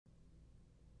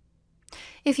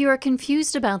If you are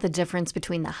confused about the difference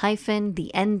between the hyphen,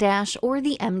 the n dash, or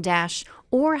the m dash,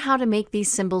 or how to make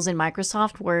these symbols in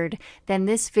Microsoft Word, then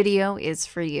this video is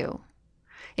for you.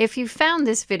 If you found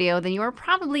this video, then you are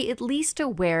probably at least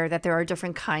aware that there are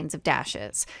different kinds of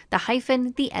dashes: the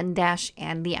hyphen, the n dash,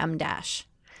 and the m dash.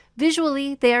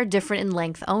 Visually, they are different in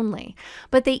length only,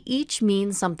 but they each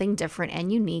mean something different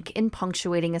and unique in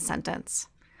punctuating a sentence.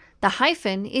 The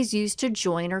hyphen is used to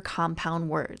join or compound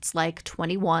words like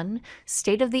 21,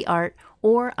 state of the art,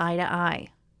 or eye to eye.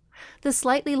 The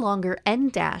slightly longer n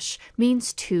dash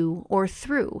means to or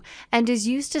through and is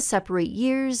used to separate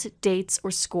years, dates,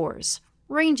 or scores,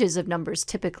 ranges of numbers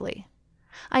typically.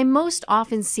 I most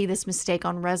often see this mistake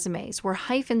on resumes where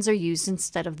hyphens are used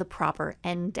instead of the proper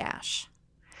n dash.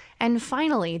 And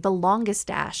finally, the longest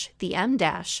dash, the m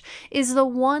dash, is the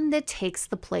one that takes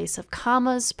the place of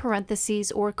commas,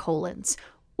 parentheses, or colons,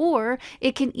 or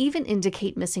it can even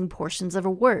indicate missing portions of a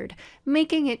word,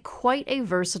 making it quite a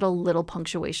versatile little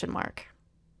punctuation mark.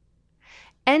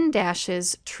 N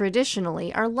dashes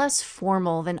traditionally are less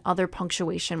formal than other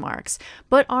punctuation marks,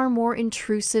 but are more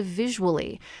intrusive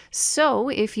visually. So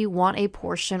if you want a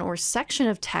portion or section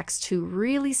of text to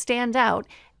really stand out,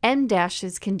 N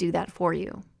dashes can do that for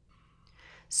you.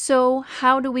 So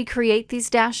how do we create these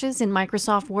dashes in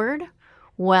Microsoft Word?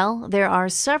 Well, there are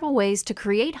several ways to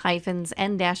create hyphens,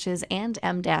 n dashes, and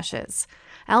m dashes.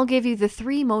 I'll give you the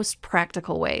 3 most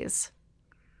practical ways.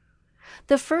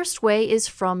 The first way is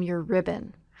from your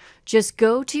ribbon. Just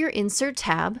go to your Insert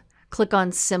tab, click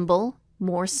on Symbol,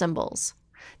 More Symbols.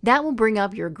 That will bring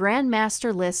up your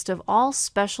Grandmaster list of all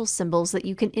special symbols that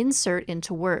you can insert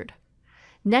into Word.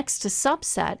 Next to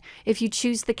Subset, if you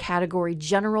choose the category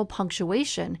General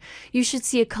Punctuation, you should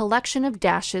see a collection of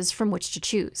dashes from which to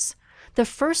choose. The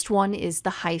first one is the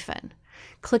hyphen.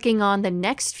 Clicking on the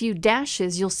next few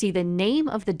dashes, you'll see the name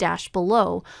of the dash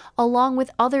below, along with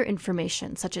other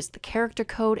information such as the character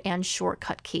code and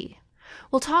shortcut key.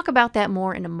 We'll talk about that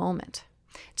more in a moment.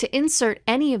 To insert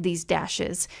any of these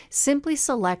dashes, simply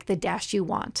select the dash you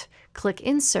want, click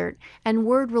Insert, and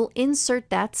Word will insert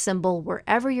that symbol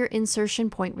wherever your insertion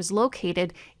point was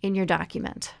located in your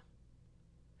document.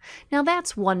 Now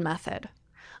that's one method.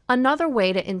 Another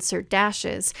way to insert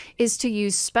dashes is to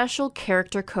use special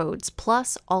character codes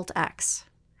plus Alt-X.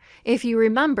 If you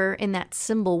remember, in that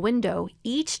symbol window,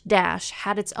 each dash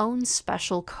had its own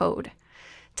special code.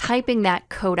 Typing that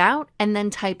code out and then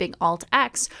typing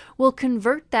Alt-X will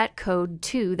convert that code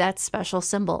to that special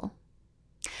symbol.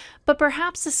 But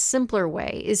perhaps a simpler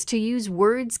way is to use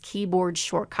Word's keyboard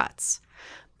shortcuts.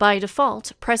 By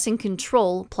default, pressing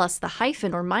Ctrl plus the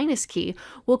hyphen or minus key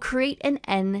will create an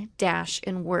N dash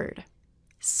in Word.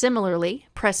 Similarly,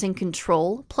 pressing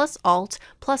Ctrl plus Alt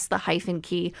plus the hyphen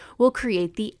key will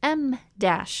create the M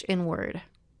dash in Word.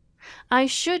 I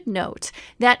should note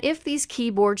that if these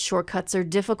keyboard shortcuts are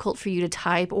difficult for you to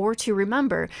type or to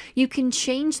remember, you can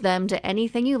change them to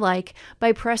anything you like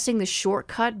by pressing the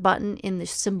shortcut button in the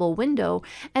symbol window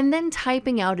and then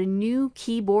typing out a new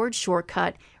keyboard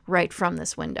shortcut right from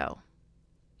this window.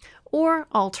 Or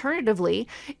alternatively,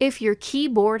 if your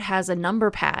keyboard has a number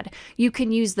pad, you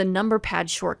can use the number pad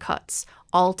shortcuts.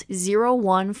 Alt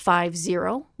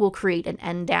 0150 will create an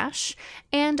N dash,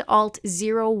 and Alt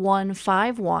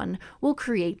 0151 will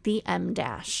create the M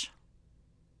dash.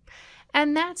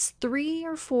 And that's 3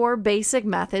 or 4 basic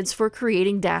methods for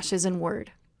creating dashes in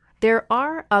Word. There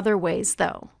are other ways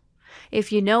though.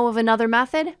 If you know of another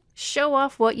method, show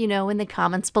off what you know in the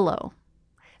comments below.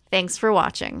 Thanks for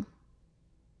watching.